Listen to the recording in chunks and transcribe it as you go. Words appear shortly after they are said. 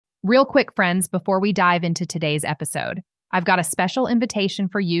Real quick, friends, before we dive into today's episode, I've got a special invitation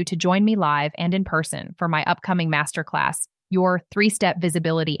for you to join me live and in person for my upcoming masterclass, Your 3-Step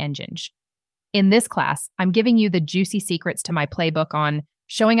Visibility Engine. In this class, I'm giving you the juicy secrets to my playbook on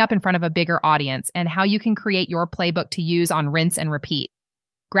showing up in front of a bigger audience and how you can create your playbook to use on rinse and repeat.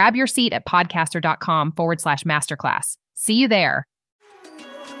 Grab your seat at podcaster.com/masterclass. See you there.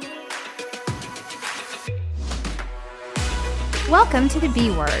 Welcome to the B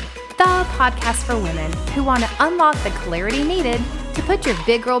Word, the podcast for women who want to unlock the clarity needed to put your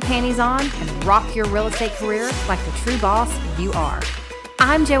big girl panties on and rock your real estate career like the true boss you are.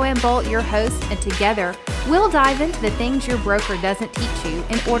 I'm Joanne Bolt, your host, and together we'll dive into the things your broker doesn't teach you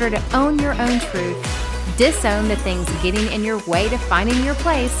in order to own your own truth, disown the things getting in your way to finding your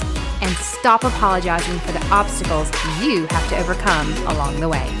place, and stop apologizing for the obstacles you have to overcome along the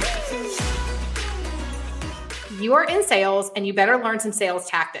way. You are in sales and you better learn some sales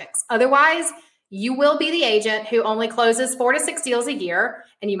tactics. Otherwise, you will be the agent who only closes 4 to 6 deals a year.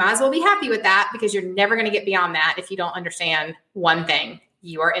 And you might as well be happy with that because you're never going to get beyond that if you don't understand one thing.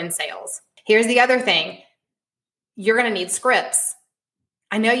 You are in sales. Here's the other thing. You're going to need scripts.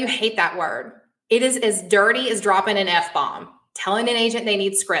 I know you hate that word. It is as dirty as dropping an F-bomb, telling an agent they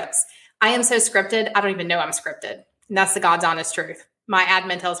need scripts. I am so scripted, I don't even know I'm scripted. And that's the God's honest truth. My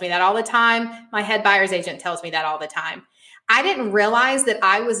admin tells me that all the time. My head buyer's agent tells me that all the time. I didn't realize that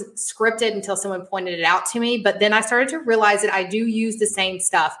I was scripted until someone pointed it out to me. But then I started to realize that I do use the same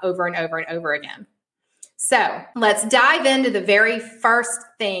stuff over and over and over again. So let's dive into the very first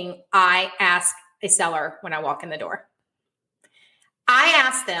thing I ask a seller when I walk in the door. I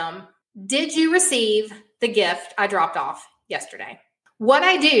ask them, did you receive the gift I dropped off yesterday? What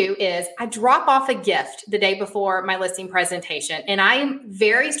I do is I drop off a gift the day before my listing presentation, and I am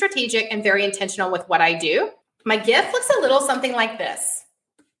very strategic and very intentional with what I do. My gift looks a little something like this.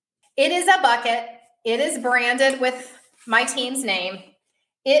 It is a bucket. It is branded with my team's name.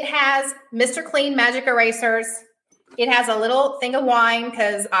 It has Mr. Clean magic erasers. It has a little thing of wine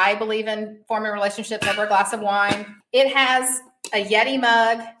because I believe in forming relationships over a glass of wine. It has a Yeti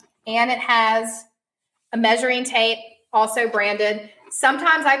mug, and it has a measuring tape, also branded.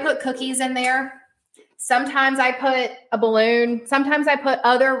 Sometimes I put cookies in there. Sometimes I put a balloon. Sometimes I put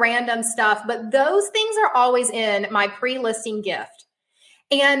other random stuff, but those things are always in my pre-listing gift.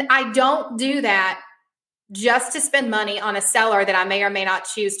 And I don't do that just to spend money on a seller that I may or may not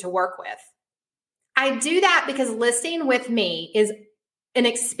choose to work with. I do that because listing with me is an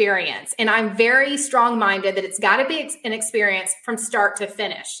experience, and I'm very strong-minded that it's got to be an experience from start to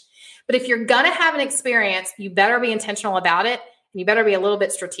finish. But if you're going to have an experience, you better be intentional about it. And you better be a little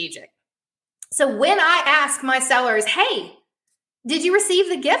bit strategic. So when I ask my sellers, hey, did you receive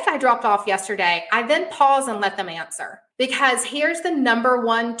the gift I dropped off yesterday? I then pause and let them answer. Because here's the number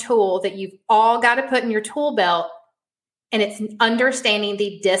one tool that you've all got to put in your tool belt, and it's understanding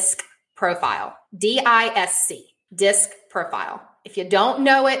the DISC profile. D-I-S-C, DISC profile. If you don't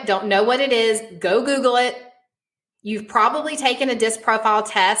know it, don't know what it is, go Google it. You've probably taken a DISC profile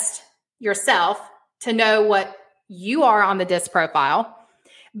test yourself to know what you are on the DISC profile,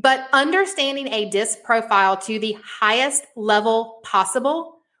 but understanding a DISC profile to the highest level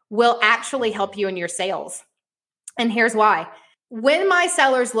possible will actually help you in your sales. And here's why. When my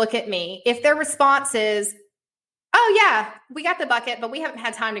sellers look at me, if their response is, oh yeah, we got the bucket, but we haven't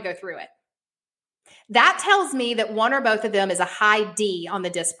had time to go through it, that tells me that one or both of them is a high D on the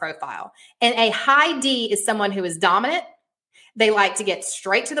DISC profile. And a high D is someone who is dominant. They like to get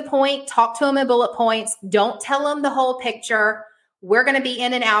straight to the point, talk to them in bullet points. Don't tell them the whole picture. We're going to be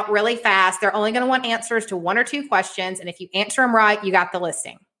in and out really fast. They're only going to want answers to 1 or 2 questions. And if you answer them right, you got the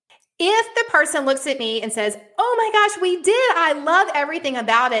listing. If the person looks at me and says, oh my gosh, we did. I love everything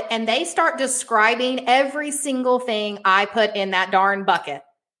about it. And they start describing every single thing I put in that darn bucket.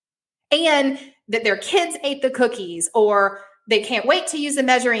 And that their kids ate the cookies, or they can't wait to use the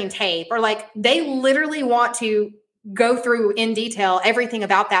measuring tape, or like they literally want to go through in detail everything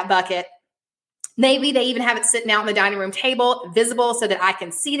about that bucket. Maybe they even have it sitting out on the dining room table, visible so that I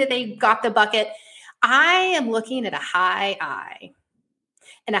can see that they got the bucket. I am looking at a high I.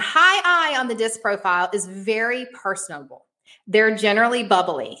 And a high I on the DISC profile is very personable. They're generally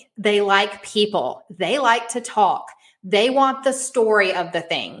bubbly. They like people. They like to talk. They want the story of the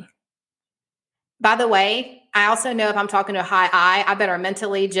thing. By the way, I also know if I'm talking to a high I better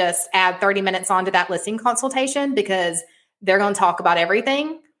mentally just add 30 minutes onto that listing consultation because they're going to talk about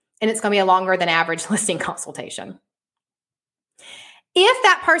everything and it's going to be a longer than average listing consultation. If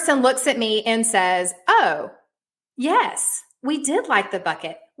that person looks at me and says, oh, yes, we did like the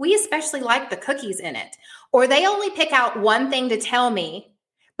bucket. We especially like the cookies in it. Or they only pick out one thing to tell me,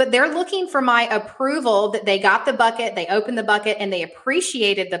 but they're looking for my approval that they got the bucket, they opened the bucket, and they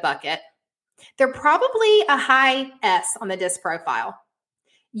appreciated the bucket. They're probably a high S on the DISC profile.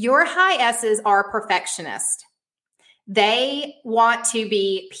 Your high S's are perfectionists. They want to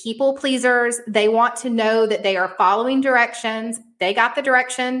be people pleasers. They want to know that they are following directions. They got the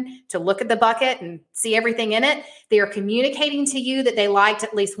direction to look at the bucket and see everything in it. They are communicating to you that they liked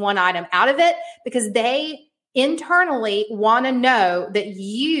at least one item out of it because they internally want to know that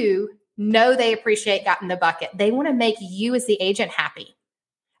you know they appreciate getting the bucket. They want to make you as the agent happy.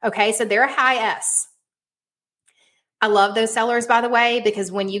 Okay, so they're a high S. I love those sellers, by the way,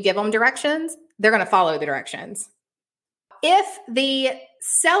 because when you give them directions, they're going to follow the directions. If the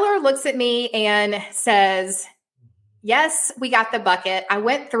seller looks at me and says, yes, we got the bucket, I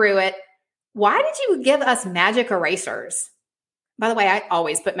went through it, why did you give us magic erasers? By the way, I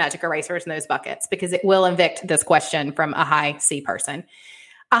always put magic erasers in those buckets because it will evict this question from a high C person.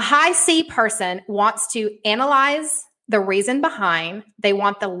 A high C person wants to analyze the reason behind, they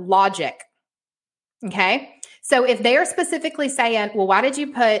want the logic. Okay. So if they're specifically saying, well, why did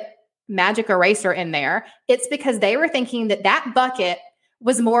you put magic eraser in there? It's because they were thinking that that bucket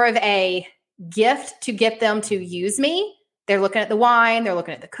was more of a gift to get them to use me. They're looking at the wine, they're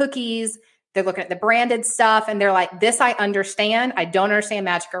looking at the cookies, they're looking at the branded stuff, and they're like, this I understand. I don't understand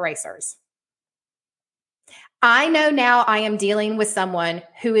magic erasers. I know now I am dealing with someone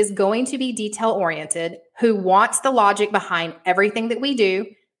who is going to be detail-oriented, who wants the logic behind everything that we do,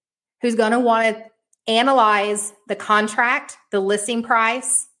 who's going to want to analyze the contract, the listing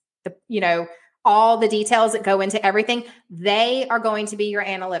price, all the details that go into everything. They are going to be your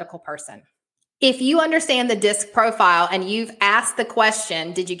analytical person. If you understand the DISC profile and you've asked the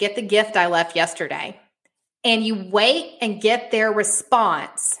question, did you get the gift I left yesterday? And you wait and get their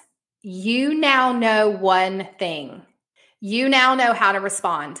response, you now know one thing. You now know how to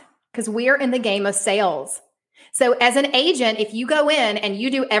respond because we're in the game of sales. So as an agent, if you go in and you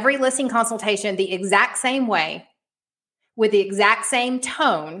do every listing consultation the exact same way, with the exact same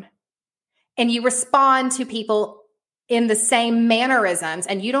tone, and you respond to people in the same mannerisms,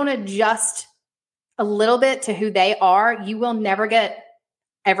 and you don't adjust a little bit to who they are, you will never get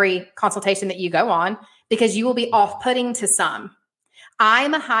every consultation that you go on because you will be off-putting to some.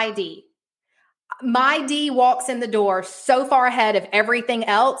 I'm a high D. My D walks in the door so far ahead of everything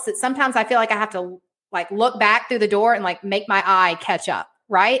else that sometimes I feel like I have to look back through the door and make my eye catch up,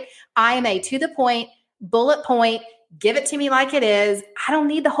 right? I am a to the point, bullet point, give it to me like it is. I don't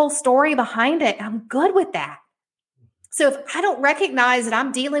need the whole story behind it. I'm good with that. So if I don't recognize that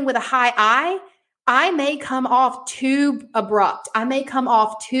I'm dealing with a high I may come off too abrupt. I may come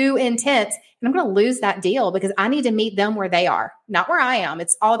off too intense, and I'm going to lose that deal because I need to meet them where they are, not where I am.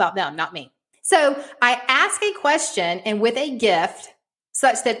 It's all about them, not me. So I ask a question and with a gift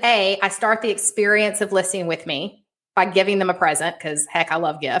such that A, I start the experience of listening with me by giving them a present because heck, I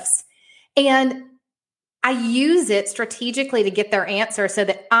love gifts. And I use it strategically to get their answer so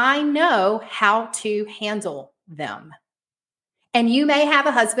that I know how to handle them. And you may have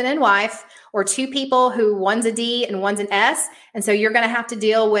a husband and wife or two people who one's a D and one's an S. And so you're going to have to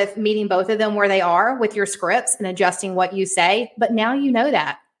deal with meeting both of them where they are with your scripts and adjusting what you say. But now you know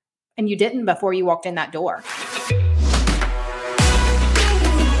that. And you didn't before you walked in that door.